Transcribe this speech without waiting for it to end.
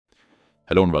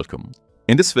Hello and welcome.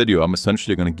 In this video, I'm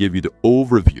essentially going to give you the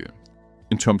overview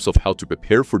in terms of how to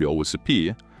prepare for the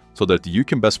OSCP so that you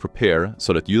can best prepare,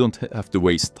 so that you don't have to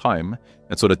waste time,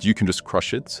 and so that you can just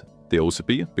crush it, the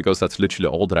OSCP, because that's literally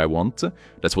all that I want.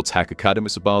 That's what Hack Academy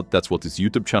is about. That's what this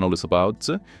YouTube channel is about.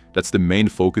 That's the main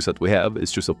focus that we have.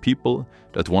 It's just of people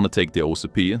that want to take the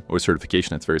OSCP or a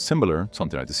certification that's very similar,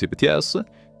 something like the CPTS,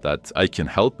 that I can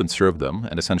help and serve them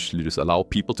and essentially just allow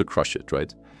people to crush it,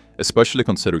 right? Especially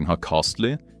considering how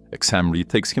costly exam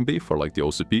retakes can be for like the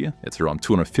OSCP. It's around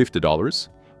 $250,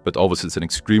 but obviously it's an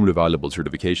extremely valuable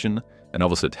certification, and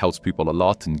obviously it helps people a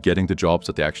lot in getting the jobs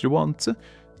that they actually want,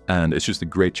 and it's just a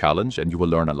great challenge and you will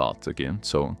learn a lot again.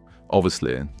 So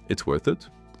obviously it's worth it.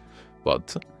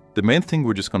 But the main thing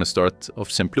we're just going to start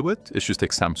off simply with is just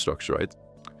exam structure, right?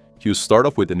 You start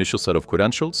off with the initial set of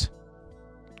credentials,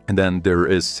 and then there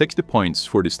is 60 points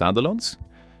for the standalones,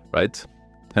 right?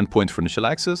 10 points for initial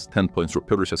access, 10 points for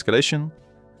privilege escalation,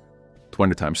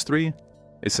 20 times 3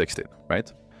 is 16, right?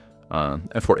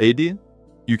 And for AD,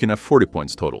 you can have 40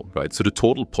 points total, right? So the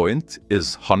total point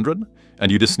is 100, and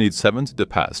you just need 70 to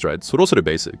pass, right? So those are the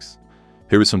basics.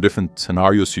 Here are some different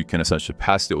scenarios you can essentially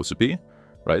pass the OSCP,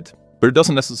 right? But it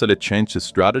doesn't necessarily change the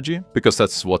strategy, because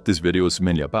that's what this video is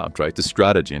mainly about, right? The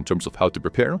strategy in terms of how to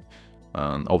prepare.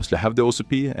 Obviously have the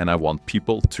OSCP, and I want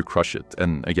people to crush it,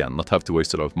 and again, not have to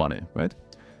waste a lot of money, right?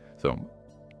 So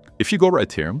if you go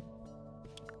right here,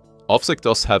 OffSec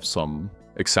does have some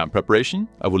exam preparation.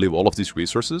 I will leave all of these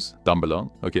resources down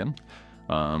below again.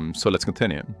 So let's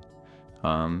continue.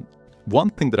 One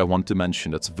thing that I want to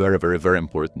mention that's very, very, very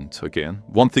important, again,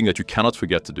 one thing that you cannot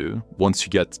forget to do once you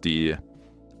get the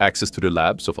access to the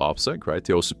labs of OffSec, right,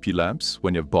 the OSCP labs,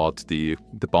 when you've bought the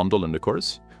bundle and the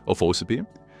course of OSCP,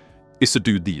 is to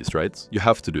do these, right? You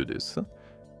have to do this,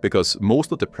 because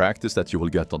most of the practice that you will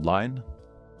get online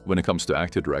when it comes to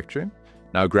Active Directory,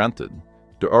 now granted,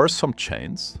 there are some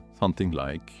chains, something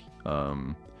like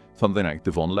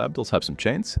the Von Lab does have some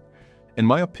chains. In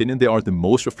my opinion, they are the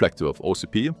most reflective of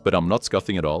OSCP, but I'm not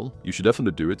scoffing at all. You should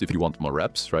definitely do it if you want more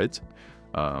reps, right?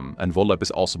 And Von Lab is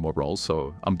also more roles,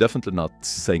 so I'm definitely not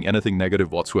saying anything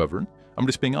negative whatsoever. I'm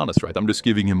just being honest, right? I'm just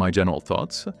giving you my general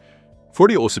thoughts. For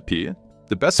the OSCP,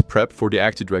 the best prep for the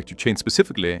Active Directory chain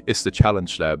specifically is the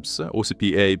Challenge Labs,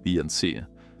 OSCP A, B, and C,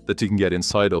 that you can get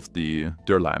inside of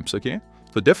their labs, okay?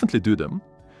 So definitely do them.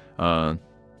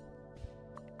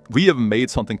 We have made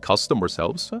something custom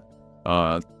ourselves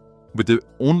with the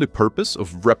only purpose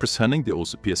of representing the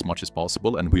OSCP as much as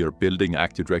possible, and we are building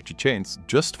Active Directory chains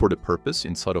just for the purpose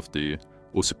inside of the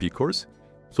OSCP course,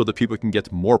 so that people can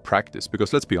get more practice.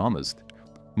 Because let's be honest,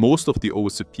 most of the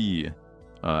OSCP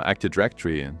Active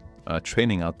Directory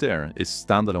training out there is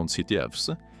standalone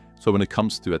CTFs. So when it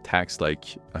comes to attacks like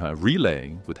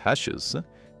relaying with hashes,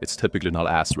 it's typically not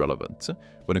as relevant.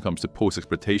 When it comes to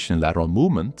post-exploitation and lateral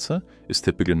movement, it's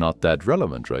typically not that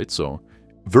relevant, right? So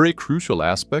very crucial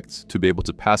aspects to be able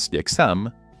to pass the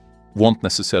exam won't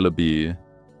necessarily be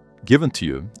given to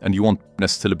you, and you won't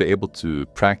necessarily be able to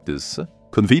practice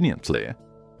conveniently,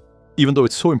 even though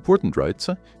it's so important, right,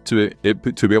 to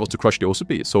be able to crush the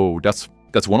OSCP. So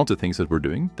that's one of the things that we're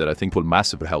doing that I think will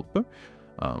massively help.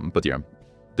 But yeah,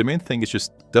 the main thing is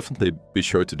just definitely be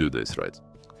sure to do this, right?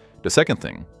 The second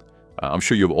thing, I'm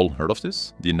sure you've all heard of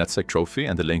this, the NetSec trophy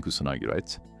and the Lane Kusanagi,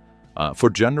 right? For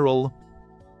general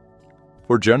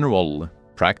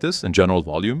practice and general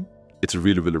volume, it's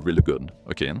really, really, really good,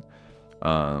 okay?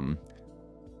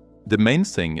 The main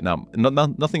thing, now,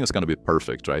 nothing is going to be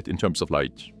perfect, right? In terms of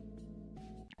like,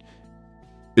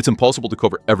 it's impossible to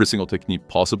cover every single technique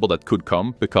possible that could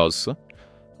come, because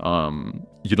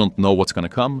you don't know what's going to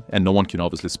come, and no one can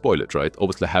obviously spoil it, right?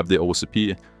 Obviously have the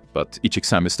OSCP, but each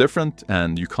exam is different,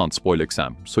 and you can't spoil the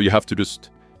exam. So you have to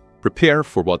just prepare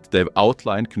for what they've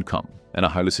outlined can come. And I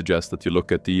highly suggest that you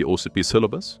look at the OSCP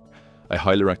syllabus. I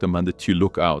highly recommend that you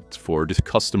look out for this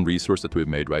custom resource that we've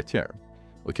made right here,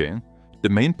 okay? The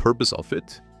main purpose of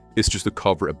it is just to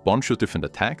cover a bunch of different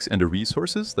attacks and the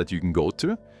resources that you can go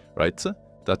to, right?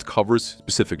 That covers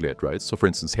specifically it, right? So for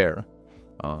instance here,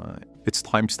 it's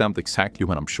timestamped exactly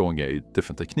when I'm showing a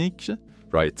different technique,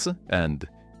 right? And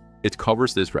it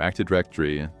covers this for Active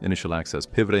Directory, initial access,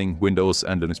 pivoting, Windows,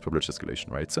 and Linux privilege escalation,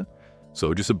 right?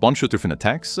 So just a bunch of different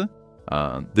attacks.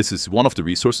 This is one of the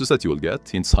resources that you will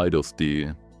get inside of the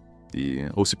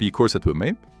OSCP course that we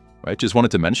made, right? Just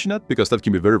wanted to mention that because that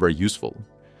can be very, very useful,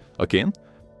 okay?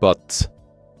 But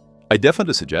I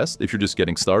definitely suggest, if you're just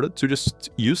getting started, to just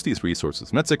use these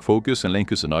resources, NetSec Focus and Lane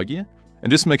Kusanagi,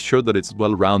 and just make sure that it's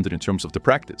well-rounded in terms of the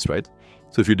practice, right?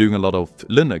 So if you're doing a lot of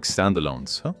Linux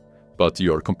standalones, but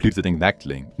you're completely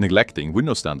neglecting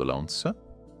Windows standalones,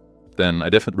 then I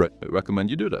definitely recommend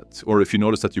you do that. Or if you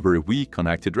notice that you're very weak on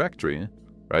Active Directory,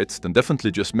 right, then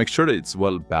definitely just make sure that it's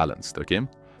well balanced, okay?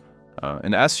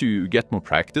 And as you get more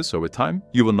practice over time,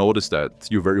 you will notice that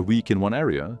you're very weak in one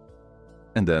area,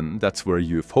 and then that's where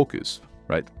you focus,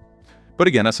 right? But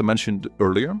again, as I mentioned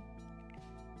earlier,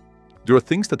 there are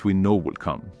things that we know will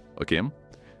come, okay?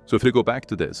 So if you go back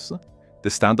to this, the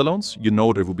standalones, you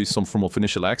know there will be some form of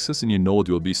initial access, and you know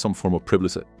there will be some form of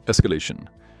privilege escalation,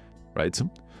 right?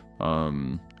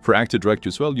 For Active Directory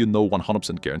as well, you know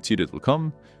 100% guaranteed it will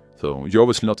come. So you're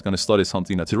obviously not going to study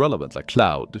something that's irrelevant, like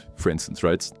cloud, for instance,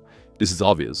 right? This is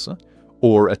obvious.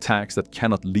 Or attacks that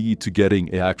cannot lead to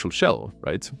getting an actual shell,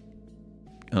 right?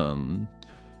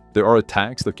 There are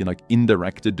attacks that can like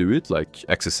indirectly do it, like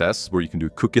XSS, where you can do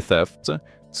cookie theft.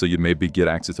 So you maybe get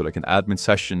access to like an admin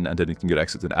session, and then you can get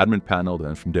access to an admin panel,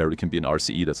 then from there it can be an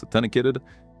RCE that's authenticated.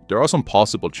 There are some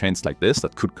possible chains like this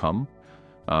that could come.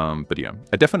 But yeah,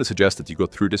 I definitely suggest that you go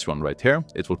through this one right here.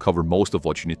 It will cover most of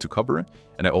what you need to cover.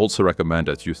 And I also recommend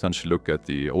that you essentially look at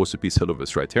the OSCP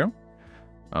syllabus right here.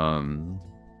 And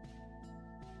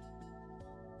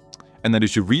then you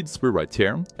should read through right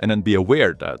here, and then be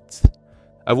aware that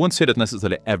I won't say that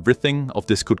necessarily everything of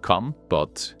this could come,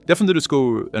 but definitely just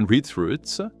go and read through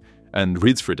it and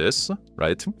read through this,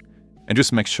 right? And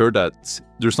just make sure that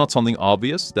there's not something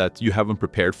obvious that you haven't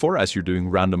prepared for as you're doing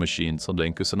random machines on the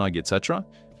Kusanagi, etc.,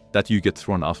 that you get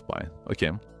thrown off by,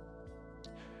 okay?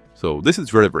 So this is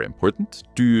very, very important.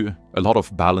 Do a lot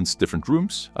of balanced different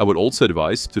rooms. I would also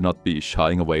advise to not be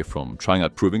shying away from trying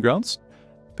out Proving Grounds,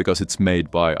 because it's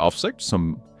made by Offsect.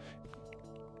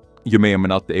 You may or may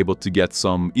not be able to get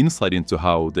some insight into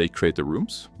how they create the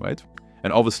rooms, right?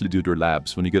 And obviously do their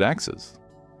labs when you get access,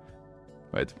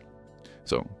 right?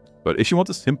 So, but if you want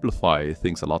to simplify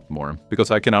things a lot more,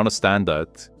 because I can understand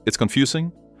that it's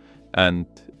confusing and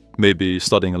maybe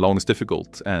studying alone is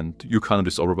difficult and you kind of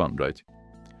just overwhelmed, right?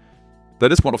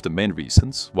 That is one of the main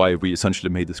reasons why we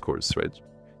essentially made this course, right?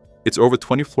 It's over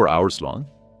 24 hours long.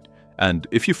 And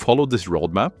if you follow this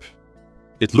roadmap,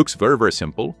 it looks very, very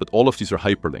simple, but all of these are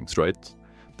hyperlinks, right?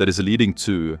 That is leading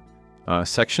to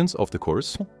sections of the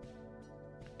course.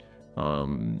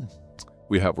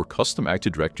 We have our custom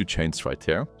Active Directory chains right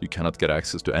here. You cannot get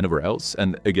access to anywhere else.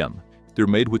 And again, they're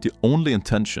made with the only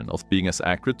intention of being as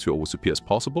accurate to OSCP as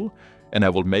possible. And I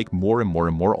will make more and more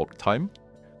and more all the time,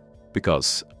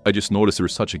 because I just noticed there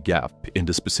is such a gap in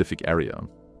this specific area.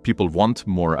 People want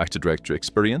more Active Directory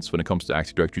experience when it comes to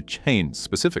Active Directory chains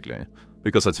specifically,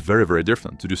 because that's very, very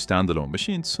different to do standalone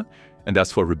machines. And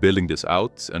that's why we're building this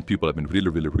out, and people have been really,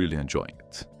 really, really enjoying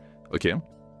it. Okay,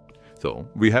 so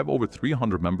we have over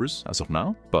 300 members as of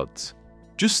now, but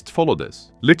just follow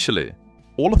this. Literally,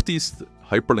 all of these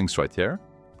hyperlinks right here,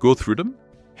 go through them.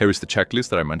 Here is the checklist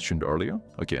that I mentioned earlier.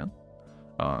 Okay,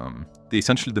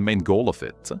 essentially the main goal of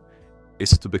it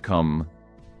is to become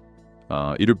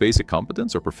either basic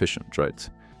competence or proficient, right?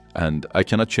 And I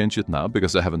cannot change it now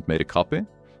because I haven't made a copy,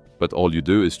 but all you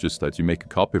do is just that you make a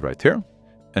copy right here,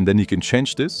 and then you can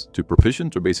change this to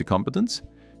proficient or basic competence.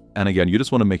 And again, you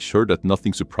just want to make sure that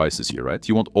nothing surprises you, right?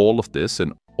 You want all of this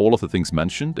and all of the things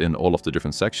mentioned in all of the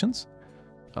different sections.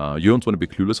 You don't want to be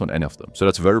clueless on any of them. So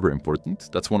that's very, very important.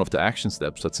 That's one of the action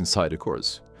steps that's inside the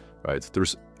course, right?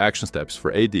 There's action steps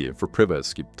for AD, for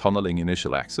Privacy, tunneling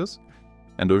initial access.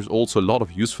 And there's also a lot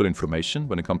of useful information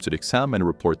when it comes to the exam and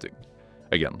reporting.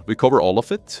 Again, we cover all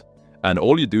of it, and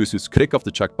all you do is just click off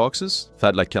the checkboxes.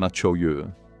 Fadlike cannot show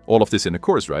you all of this in the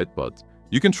course, right? But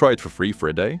you can try it for free for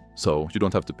a day, so you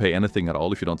don't have to pay anything at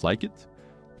all if you don't like it.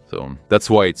 So that's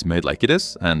why it's made like it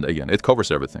is, and again, it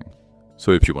covers everything.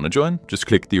 So if you want to join, just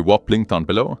click the WAP link down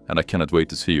below, and I cannot wait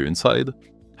to see you inside.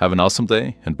 Have an awesome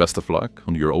day, and best of luck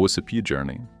on your OSCP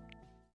journey.